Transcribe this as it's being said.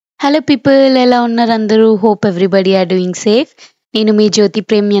Hello people, ఎలా ఉన్నారు అందరూ? Hope everybody are doing safe. నేను మీ జ్యోతి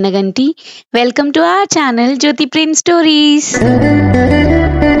Prem యనగంటి. Welcome to our channel Jyothi Prem stories.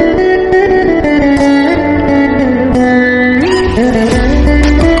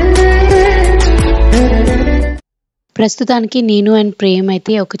 ప్రస్తుతానికి నేను అండ్ ప్రేమ్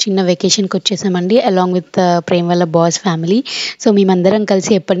అయితే ఒక చిన్న వెకేషన్కి వచ్చేసామండి, అలాంగ్ విత్ ప్రేమ్ వాళ్ళ బాస్ ఫ్యామిలీ. సో మేమందరం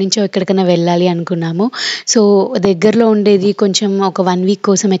కలిసి ఎప్పటి నుంచో ఎక్కడికైనా వెళ్ళాలి అనుకున్నాము. సో దగ్గరలో ఉండేది కొంచెం ఒక 1 వీక్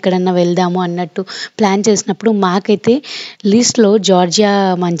కోసం ఎక్కడన్నా వెళ్దాము అన్నట్టు ప్లాన్ చేసినప్పుడు మాకైతే లిస్ట్లో జార్జియా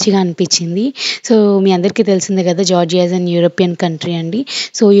మంచిగా అనిపించింది. సో మీ అందరికీ తెలిసిందే కదా, Georgia is an European country అండి.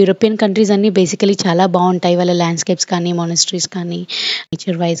 సో యూరోపియన్ కంట్రీస్ అన్నీ బేసికలీ చాలా బాగుంటాయి, వాళ్ళ ల్యాండ్స్కేప్స్ కానీ, మొనస్ట్రీస్ కానీ,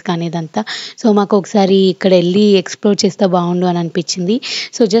 నేచర్ వైజ్ కానీ ఇదంతా. సో మాకు ఒకసారి ఇక్కడ వెళ్ళి ఎక్స్ప్లోర్ చేస్తే బాగుండు అని అనిపించింది.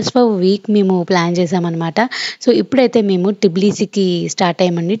 సో జస్ట్ ఫర్ వీక్ మేము ప్లాన్ చేసామన్నమాట. సో ఇప్పుడైతే మేము టిబ్లీసీకి start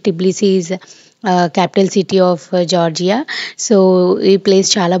అయ్యామండి. టిబ్లీసీ is capital city of Georgia. So ఈ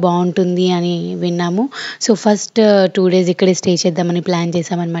ప్లేస్ చాలా బాగుంటుంది అని విన్నాము. సో ఫస్ట్ 2 days ఇక్కడే స్టే చేద్దామని ప్లాన్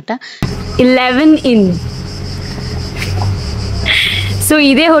చేసామన్నమాట. 11 in. సో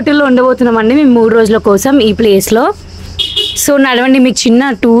ఇదే హోటల్లో ఉండబోతున్నామండి మేము 3 రోజుల కోసం ఈ ప్లేస్లో. సో నడవండి, మీకు చిన్న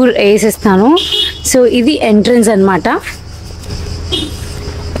టూర్ వేసేస్తాను. సో ఇది ఎంట్రన్స్ అన్నమాట.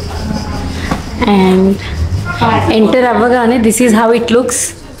 అండ్ ఎంటర్ అవ్వగానే this is how it looks.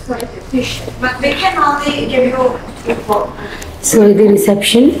 So ఇది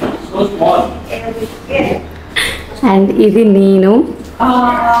రిసెప్షన్. అండ్ ఇది నేను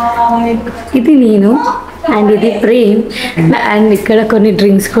అండ్ ఇది ప్రేమ్. అండ్ ఇక్కడ కొన్ని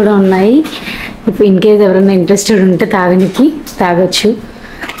డ్రింక్స్ కూడా ఉన్నాయి, ఇప్పుడు ఇన్ కేస్ ఎవరైనా ఇంట్రెస్టెడ్ ఉంటే తాగొచ్చు.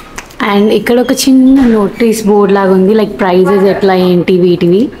 అండ్ ఇక్కడ ఒక చిన్న నోటీస్ బోర్డ్ లాగా ఉంది, లైక్ ప్రైజెస్ ఎట్లా ఏంటి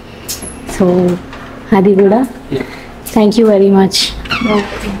వీటివి. సో అది కూడా. Thank you very much.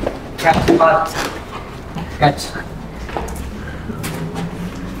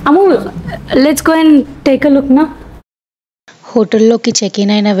 Ammu, let's go and take a look నా. హోటల్లోకి చెక్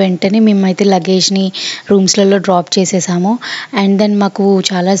ఇన్ అయిన వెంటనే మేమైతే లగేజ్ని రూమ్స్లలో డ్రాప్ చేసేసాము. అండ్ దెన్ మాకు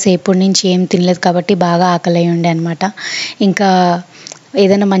చాలా సేపటి నుంచి ఏం తినలేదు కాబట్టి బాగా ఆకలి ఉండే అనమాట. ఇంకా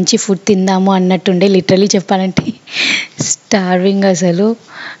ఏదైనా మంచి ఫుడ్ తిందాము అన్నట్టుండే, లిటరలీ చెప్పాలంటే స్టార్వింగ్ అసలు.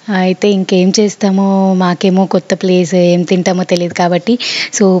 అయితే ఇంకేం చేస్తామో, మాకేమో కొత్త ప్లేస్, ఏం తింటామో తెలియదు కాబట్టి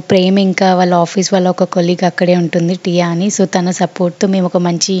సో ప్రేమ్ ఇంకా వాళ్ళ ఆఫీస్ వాళ్ళ ఒక కొలీగ్ అక్కడే ఉంటుంది, టియా అని. సో తన సపోర్ట్తో మేము ఒక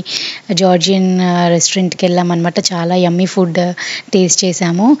మంచి జార్జియన్ రెస్టారెంట్కి వెళ్ళామన్నమాట. చాలా యమ్మీ ఫుడ్ టేస్ట్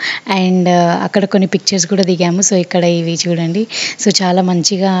చేసాము అండ్ అక్కడ కొన్ని పిక్చర్స్ కూడా దిగాము. సో ఇక్కడ ఇవి చూడండి. సో చాలా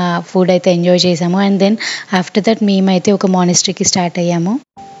మంచిగా ఫుడ్ అయితే ఎంజాయ్ చేసాము. అండ్ దెన్ ఆఫ్టర్ దట్ మేమైతే ఒక మానిస్ట్రీకి స్టార్ట్ అయ్యాము.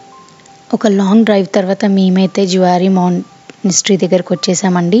 ఒక లాంగ్ డ్రైవ్ తర్వాత మేమైతే జ్యువారీ మానిస్ట్రీ దగ్గరకు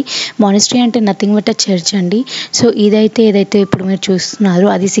వచ్చేసామండి. మానిస్ట్రీ అంటే నథింగ్ బట్ అ చర్చ్ అండి. సో ఏదైతే ఇప్పుడు మీరు చూస్తున్నారు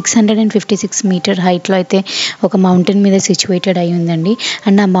అది 656 మీటర్ హైట్లో అయితే ఒక మౌంటైన్ మీద సిచ్యువేటెడ్ అయి ఉందండి.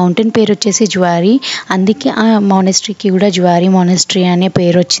 అండ్ ఆ మౌంటైన్ పేరు వచ్చేసి జ్యువారీ, అందుకే ఆ మానిస్ట్రీకి కూడా జ్యువారీ మానిస్ట్రీ అనే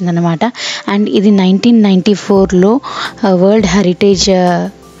పేరు వచ్చిందనమాట. అండ్ ఇది 1994లో వరల్డ్ హెరిటేజ్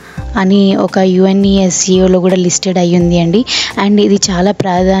అని ఒక UNESCOలో కూడా లిస్టెడ్ అయ్యింది అండి. అండ్ ఇది చాలా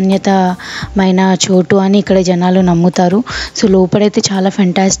ప్రాధాన్యతమైన చోటు అని ఇక్కడ జనాలు నమ్ముతారు. సో లోపలైతే చాలా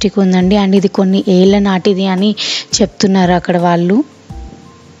ఫెంటాస్టిక్ ఉందండి. అండ్ ఇది కొన్ని ఏళ్ళ నాటిది అని చెప్తున్నారు అక్కడ వాళ్ళు.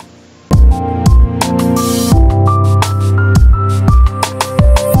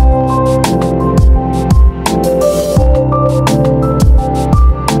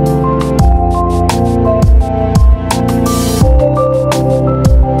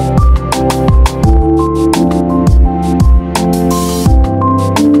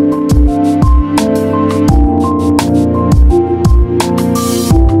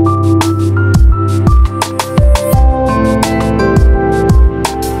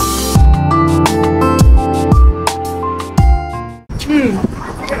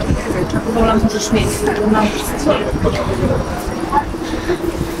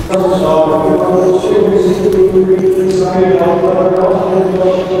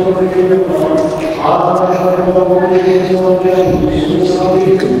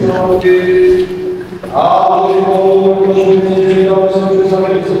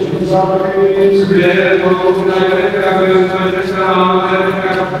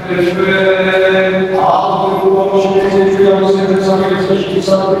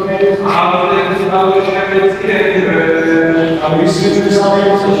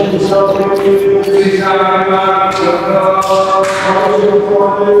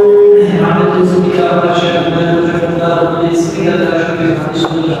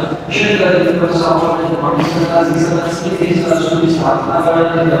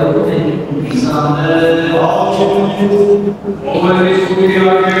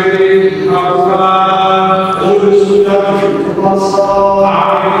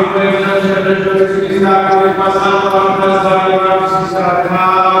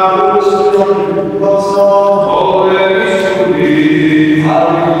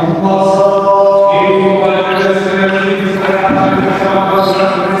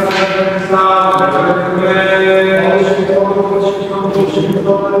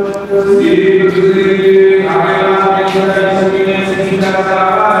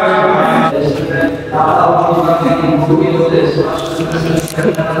 It's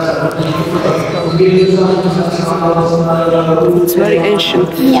very ancient.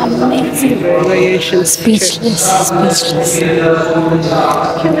 Yeah, amazing. Very ancient. Speechless, speechless.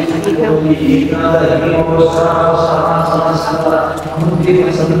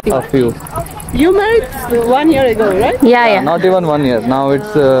 A few. You married 1 year ago, right? Yeah, yeah. Not even 1 year. Now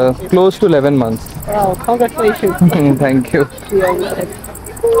it's close to 11 months. Wow, congratulations. Thank you.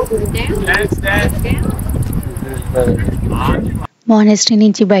 Monastery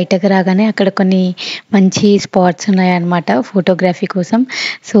నుంచి బయటకు రాగానే అక్కడ కొన్ని మంచి spots ఉన్నాయన్నమాట photography కోసం.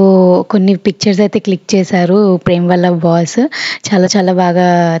 So కొన్ని pictures అయితే క్లిక్ చేశారు ప్రేమ్ వల్ల బాస్. చాలా చాలా బాగా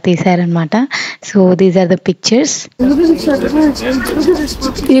తీశారనమాట. So these are the pictures.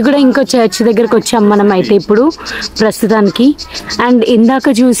 ఇది కూడా ఇంకో చర్చ్ దగ్గరకు వచ్చాం మనం అయితే ఇప్పుడు ప్రస్తుతానికి. అండ్ ఇందాక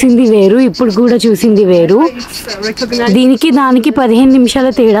చూసింది వేరు, ఇప్పుడు కూడా చూసింది వేరు. దీనికి దానికి 15 నిమిషాల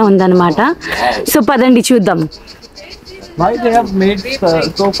తేడా ఉందన్నమాట. సో పదండి చూద్దాం. Why they have made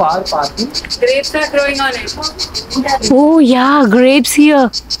so far parking? Grapes are growing on it. Oh yeah, grapes here.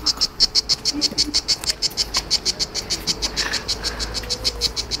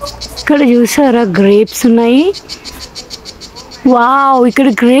 ఇక్కడ చూసారా గ్రేప్స్ ఉన్నాయి. వావ్, ఇక్కడ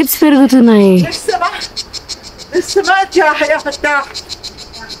గ్రేప్స్ పెరుగుతున్నాయి.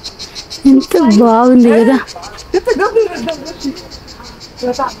 ఎంత బాగుంది కదా.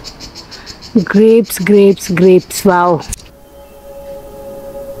 Grapes grapes grapes, wow.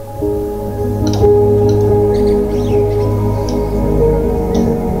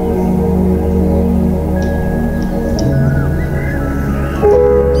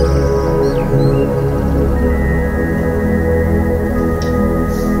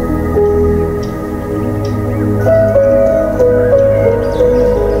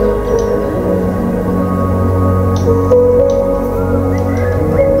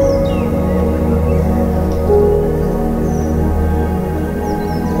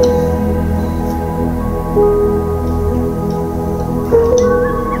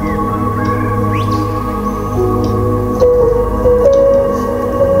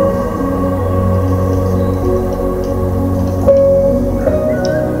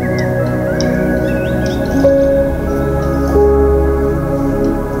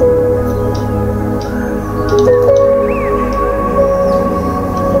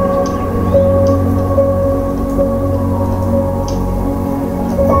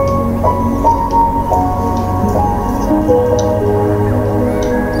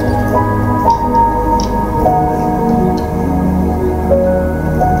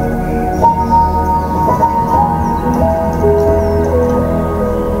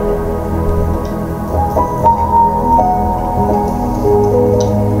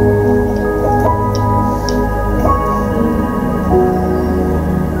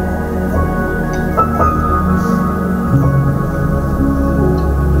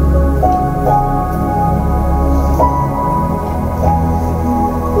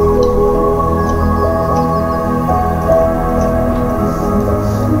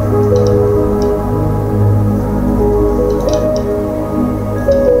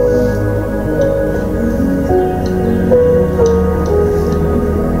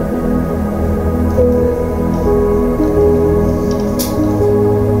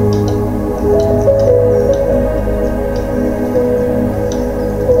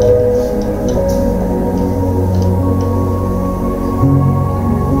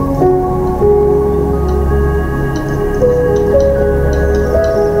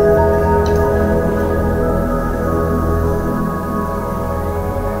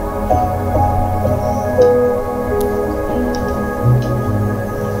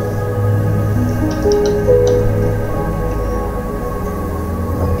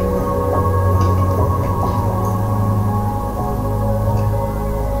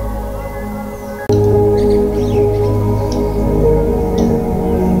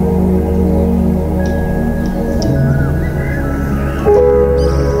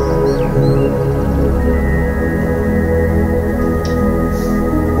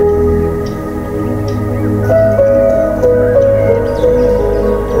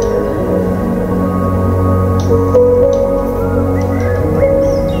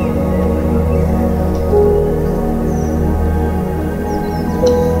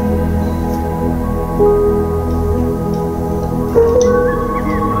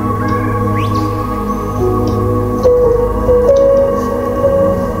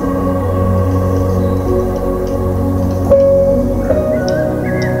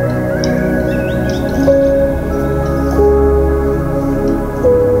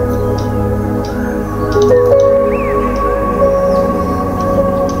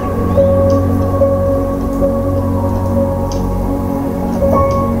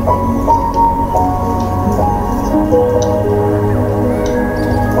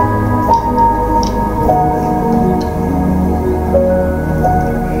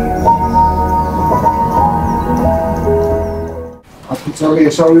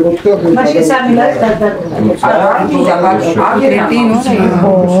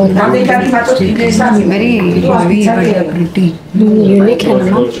 Very heavy but pretty. Unique है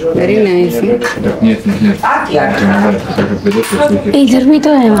ना? Very nice. इधर भी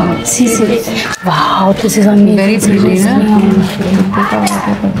तो है ma'am. See. Wow, this is amazing. Very pretty, ना?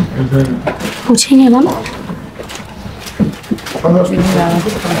 पूछेंगे ma'am.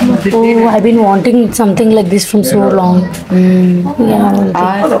 Oh, I've been wanting something like this from so long. Yeah.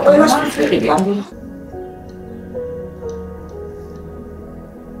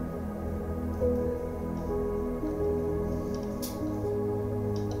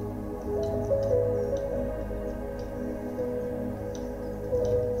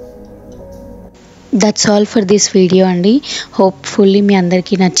 That's all for this video అండి. Hopefully మీ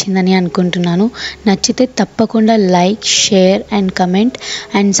అందరికీ నచ్చిందని అనుకుంటున్నాను. నచ్చితే తప్పకుండా like, share and comment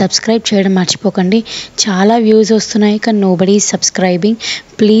and subscribe చేయడం మర్చిపోకండి. చాలా వ్యూస్ వస్తున్నాయి కానీ nobody is subscribing.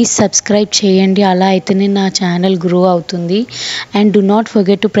 Please subscribe చేయండి, అలా అయితేనే నా ఛానల్ గ్రో అవుతుంది. And do not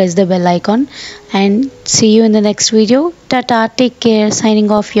forget to press the bell icon and see you in the next video. Tata, take care. Signing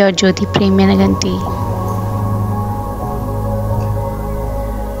off, your Jyothipremstories.